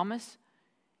the promise?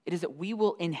 It is that we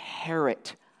will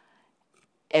inherit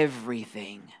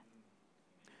everything.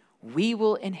 We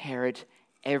will inherit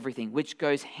everything, which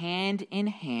goes hand in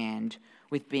hand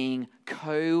with being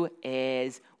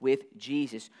co-heirs with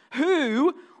Jesus,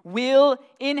 who will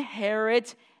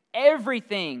inherit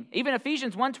everything. Even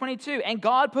Ephesians 1:22, and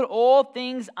God put all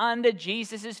things under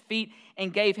Jesus' feet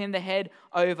and gave him the head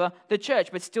over the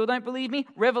church. But still don't believe me?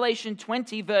 Revelation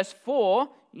 20, verse 4.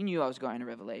 You knew I was going to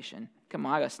Revelation. Come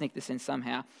on, I got to sneak this in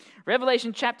somehow.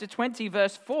 Revelation chapter 20,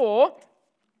 verse 4.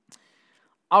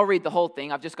 I'll read the whole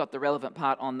thing. I've just got the relevant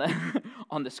part on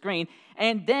the screen.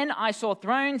 And then I saw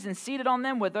thrones, and seated on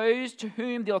them were those to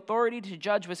whom the authority to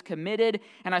judge was committed.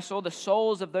 And I saw the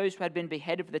souls of those who had been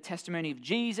beheaded for the testimony of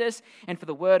Jesus and for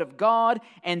the word of God,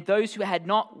 and those who had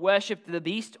not worshipped the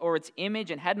beast or its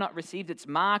image and had not received its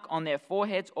mark on their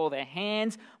foreheads or their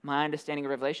hands. My understanding of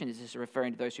Revelation is this is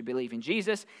referring to those who believe in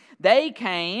Jesus. They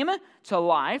came to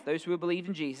life, those who believe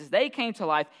in Jesus, they came to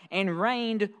life and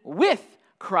reigned with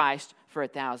Christ for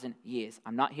 1,000 years.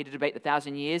 I'm not here to debate the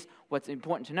 1,000 years. What's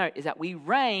important to note is that we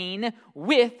reign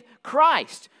with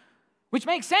Christ, which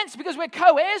makes sense because we're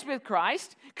co-heirs with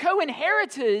Christ,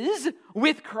 co-inheritors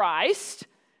with Christ.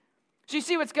 So you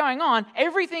see what's going on?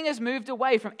 Everything has moved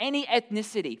away from any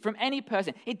ethnicity, from any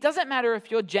person. It doesn't matter if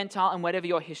you're Gentile and whatever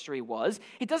your history was.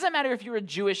 It doesn't matter if you're a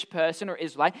Jewish person or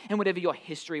Israelite and whatever your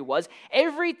history was.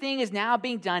 Everything is now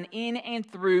being done in and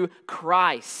through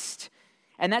Christ.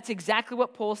 And that's exactly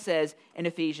what Paul says in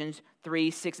Ephesians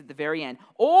 3:6 at the very end.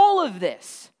 All of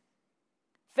this,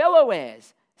 fellow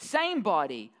heirs, same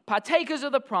body, partakers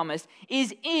of the promise,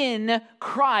 is in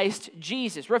Christ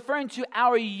Jesus, referring to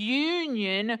our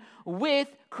union with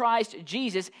Christ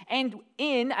Jesus, and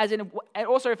it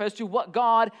also refers to what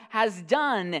God has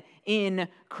done in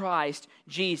Christ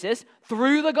Jesus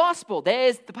through the gospel.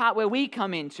 There's the part where we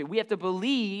come into. We have to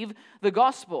believe the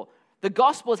gospel. The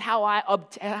gospel is how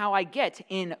I get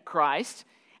in Christ,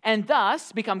 and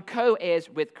thus become co-heirs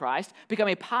with Christ, become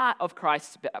a part of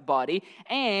Christ's body,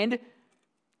 and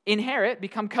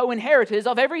become co-inheritors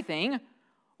of everything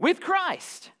with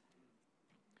Christ.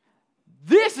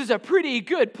 This is a pretty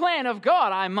good plan of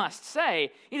God, I must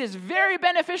say. It is very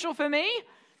beneficial for me.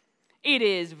 It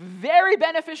is very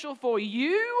beneficial for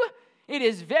you. It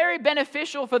is very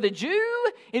beneficial for the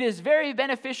Jew. It is very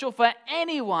beneficial for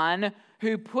anyone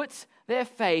who puts their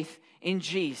faith in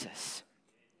Jesus.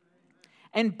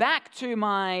 And back to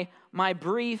my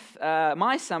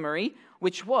summary,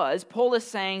 which was, Paul is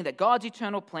saying that God's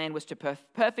eternal plan was to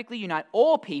perfectly unite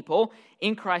all people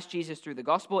in Christ Jesus through the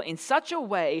gospel in such a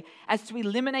way as to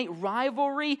eliminate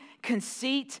rivalry,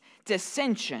 conceit,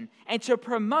 dissension, and to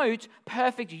promote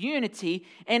perfect unity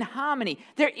and harmony.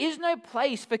 There is no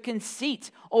place for conceit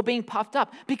or being puffed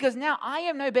up, because now I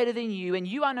am no better than you and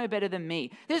you are no better than me.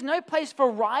 There's no place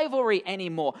for rivalry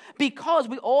anymore, because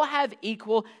we all have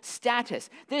equal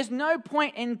status. There's no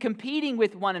point in competing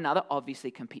with one another, obviously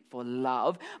compete for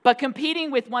love, but competing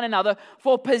with one another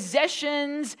for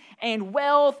possessions and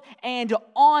wealth and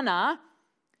honor,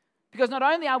 because not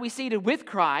only are we seated with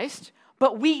Christ,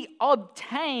 but we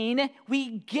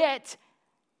get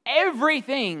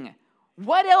everything.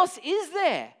 What else is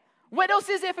there? What else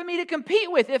is there for me to compete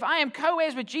with if I am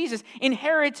co-heirs with Jesus,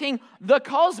 inheriting the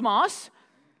cosmos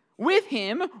with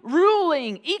him,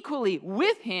 ruling equally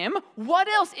with him? What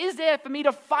else is there for me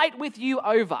to fight with you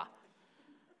over?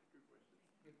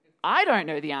 I don't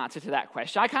know the answer to that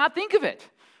question. I can't think of it.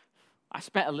 I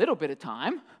spent a little bit of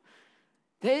time.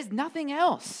 There's nothing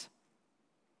else.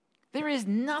 There is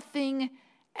nothing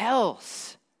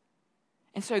else.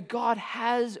 And so God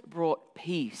has brought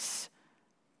peace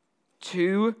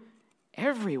to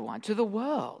everyone, to the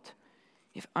world.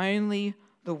 If only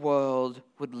the world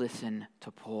would listen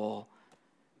to Paul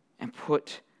and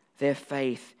put their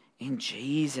faith in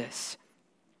Jesus.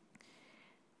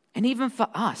 And even for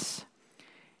us,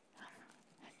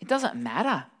 it doesn't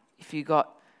matter if you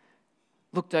got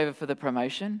looked over for the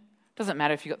promotion. It doesn't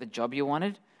matter if you got the job you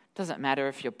wanted. It doesn't matter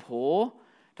if you're poor.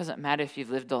 It doesn't matter if you've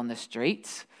lived on the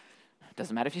streets. It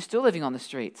doesn't matter if you're still living on the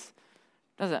streets.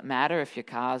 It doesn't matter if your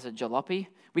car's a jalopy.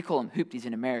 We call them hoopties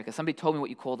in America. Somebody told me what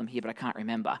you call them here, but I can't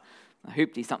remember. A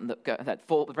hoopty is something that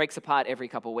breaks apart every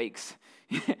couple of weeks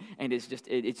and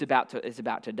it's about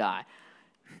to die.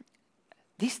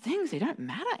 These things, they don't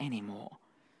matter anymore.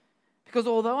 Because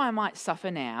although I might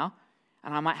suffer now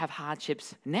and I might have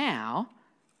hardships now,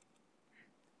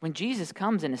 when Jesus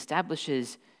comes and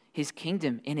establishes his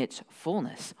kingdom in its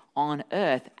fullness on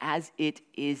earth as it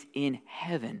is in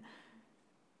heaven,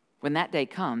 when that day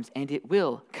comes, and it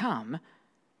will come,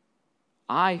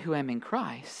 I who am in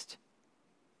Christ,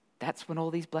 that's when all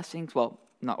these blessings, well,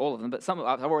 not all of them, but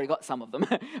I've already got some of them.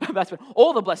 That's when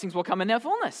all the blessings will come in their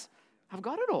fullness. I've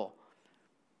got it all.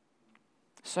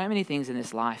 So many things in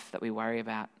this life that we worry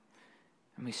about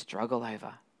and we struggle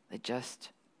over, it just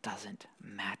doesn't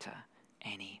matter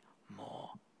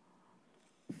anymore.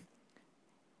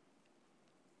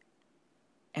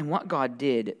 And what God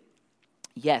did,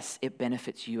 yes, it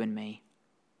benefits you and me,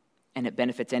 and it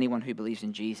benefits anyone who believes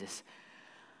in Jesus.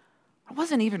 It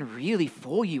wasn't even really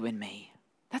for you and me.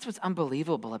 That's what's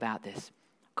unbelievable about this.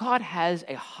 God has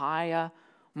a higher,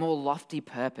 more lofty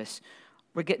purpose.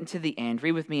 We're getting to the end.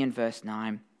 Read with me in verse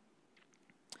 9.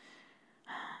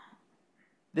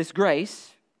 This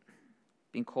grace,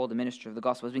 being called the minister of the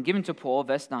gospel, has been given to Paul,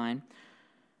 verse 9,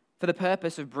 for the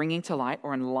purpose of bringing to light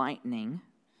or enlightening,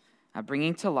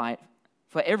 bringing to light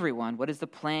for everyone what is the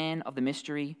plan of the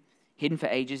mystery hidden for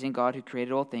ages in God who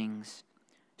created all things,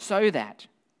 so that,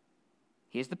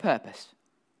 here's the purpose,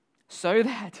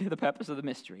 the purpose of the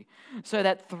mystery, so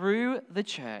that through the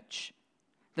church,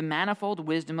 the manifold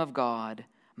wisdom of God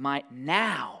might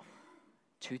now,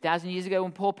 2,000 years ago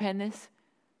when Paul penned this,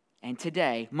 and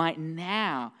today, might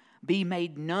now be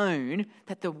made known,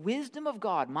 that the wisdom of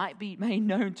God might be made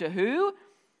known to who?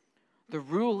 The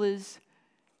rulers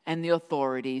and the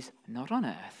authorities, not on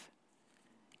earth,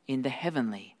 in the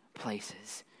heavenly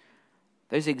places.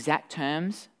 Those exact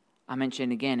terms are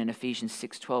mentioned again in Ephesians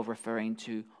 6:12, referring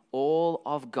to all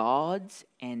of God's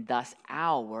and thus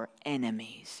our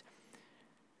enemies.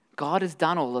 God has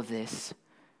done all of this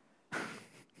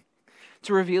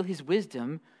to reveal his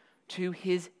wisdom to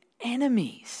his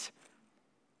enemies,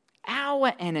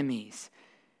 our enemies,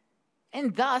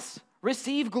 and thus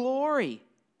receive glory.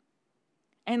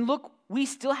 And look, we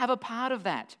still have a part of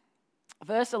that.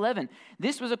 Verse 11,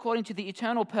 this was according to the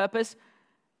eternal purpose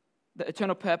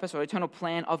or eternal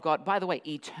plan of God. By the way,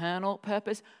 eternal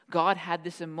purpose, God had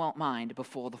this in mind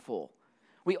before the fall.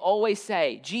 We always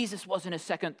say Jesus wasn't a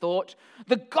second thought.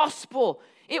 The gospel,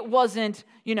 it wasn't,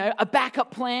 a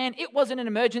backup plan. It wasn't an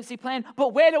emergency plan.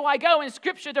 But where do I go in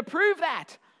Scripture to prove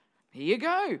that? Here you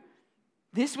go.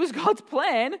 This was God's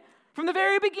plan from the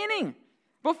very beginning,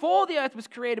 before the earth was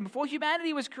created, before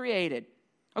humanity was created.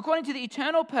 According to the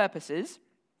eternal purposes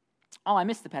Oh, I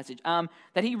missed the passage.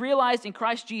 That he realized in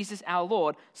Christ Jesus our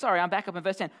Lord. Sorry, I'm back up in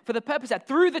verse 10. For the purpose that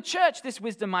through the church this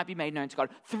wisdom might be made known to God.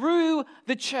 Through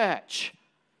the church,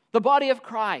 the body of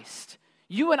Christ.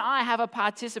 You and I are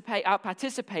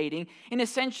participating in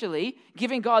essentially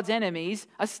giving God's enemies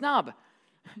a snub.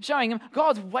 Showing them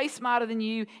God's way smarter than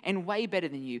you and way better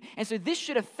than you. And so this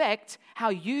should affect how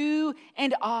you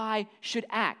and I should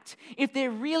act. If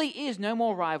there really is no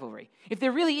more rivalry, if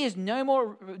there really is no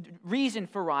more reason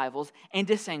for rivals and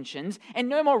dissensions, and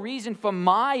no more reason for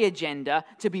my agenda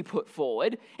to be put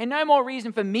forward, and no more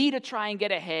reason for me to try and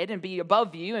get ahead and be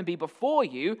above you and be before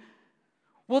you,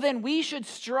 well then we should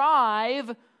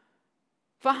strive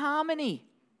for harmony.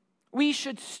 We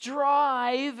should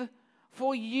strive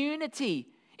for unity.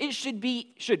 It should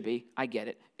be, I get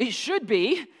it. It should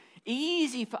be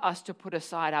easy for us to put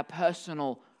aside our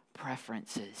personal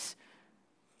preferences.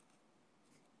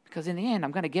 Because in the end, I'm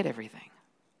going to get everything.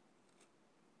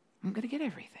 I'm going to get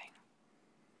everything.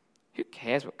 Who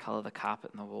cares what color the carpet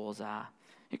and the walls are?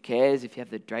 Who cares if you have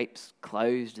the drapes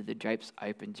closed or the drapes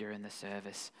open during the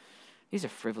service? These are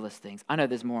frivolous things. I know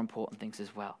there's more important things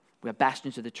as well. We're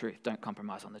bastions of the truth. Don't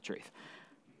compromise on the truth.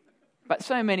 But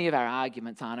so many of our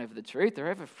arguments aren't over the truth.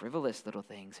 They're over frivolous little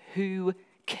things. Who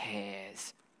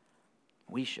cares?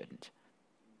 We shouldn't.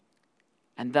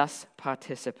 And thus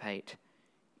participate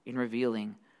in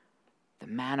revealing the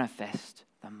manifest,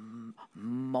 the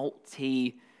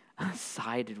multi-sided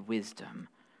wisdom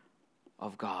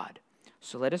of God.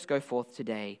 So let us go forth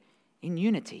today in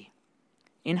unity,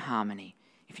 in harmony.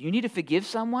 If you need to forgive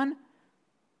someone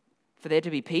for there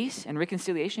to be peace and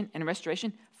reconciliation and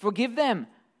restoration, forgive them.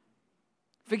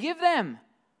 Forgive them.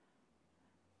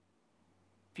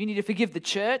 If you need to forgive the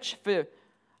church for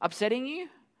upsetting you,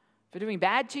 for doing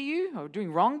bad to you or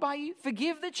doing wrong by you,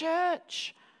 forgive the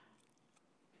church.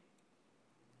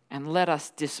 And let us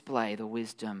display the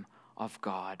wisdom of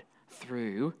God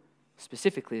through,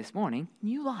 specifically this morning,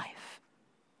 new life.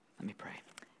 Let me pray.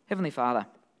 Heavenly Father,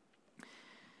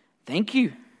 thank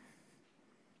you.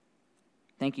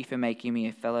 Thank you for making me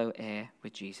a fellow heir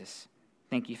with Jesus.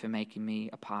 Thank you for making me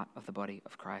a part of the body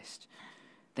of Christ.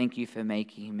 Thank you for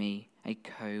making me a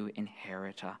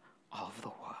co-inheritor of the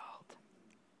world.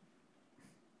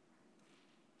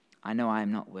 I know I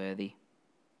am not worthy,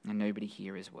 and nobody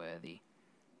here is worthy,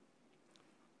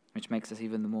 which makes us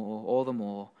all the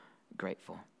more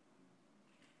grateful.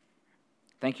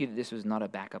 Thank you that this was not a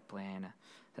backup plan,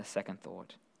 a second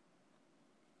thought.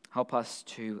 Help us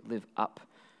to live up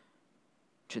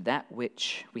to that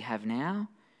which we have now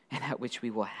and that which we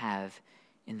will have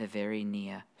in the very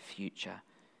near future.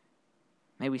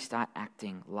 May we start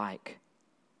acting like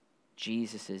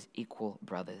Jesus' equal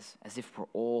brothers, as if we're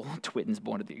all twins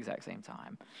born at the exact same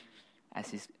time,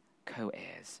 as his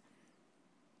co-heirs.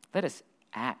 Let us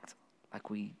act like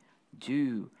we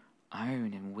do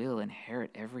own and will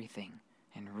inherit everything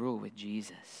and rule with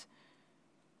Jesus.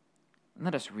 And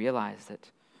let us realize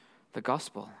that the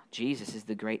gospel, Jesus, is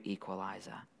the great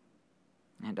equalizer.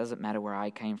 And it doesn't matter where I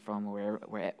came from or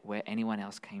where anyone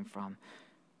else came from,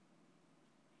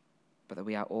 but that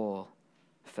we are all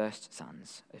first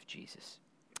sons of Jesus.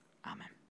 Amen.